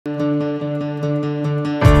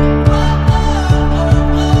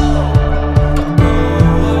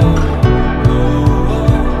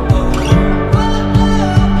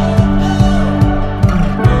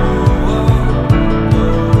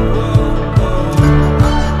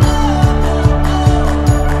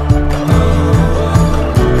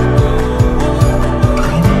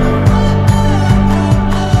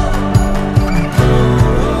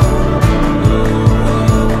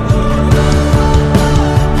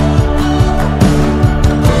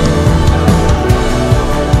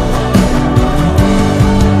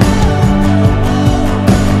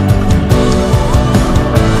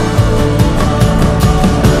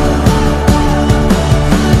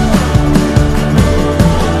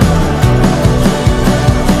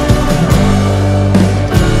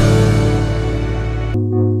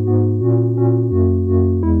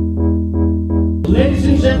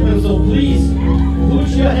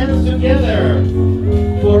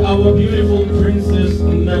our beautiful princess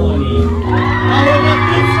Melanie. Our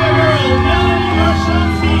Latinx girl, Melanie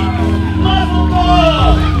Marshansky. Mazel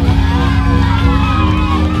tov!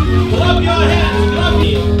 Clap your hands, clap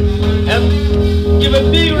it. And give a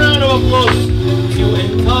big round of applause to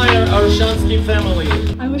entire Arshansky family.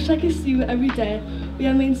 I wish I could see you every day. We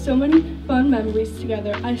have made so many fun memories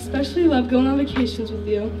together. I especially love going on vacations with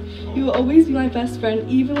you. You will always be my best friend,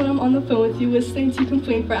 even when I'm on the phone with you listening to you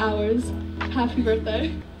complain for hours. Happy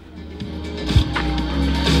birthday.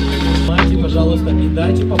 Пожалуйста, и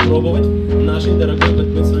дайте попробовать нашей дорогой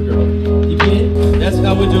Latinx girl. Теперь, that's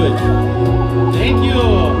how we do it. Thank you.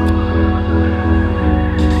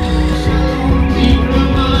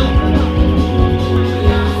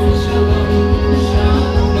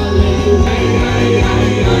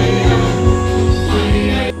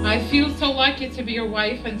 I feel so lucky to be your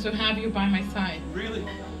wife and to have you by my side. Really?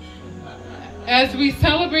 As we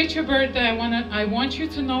celebrate your birthday, I want you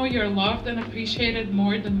to know you're loved and appreciated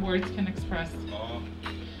more than words can express.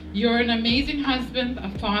 You're an amazing husband, a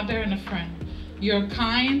father, and a friend. You're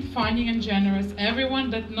kind, funny, and generous. Everyone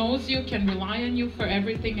that knows you can rely on you for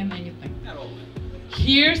everything and anything.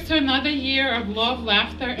 Here's to another year of love,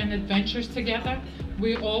 laughter, and adventures together.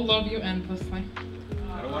 We all love you endlessly.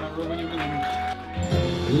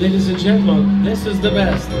 Ladies and gentlemen, this is the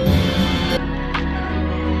best.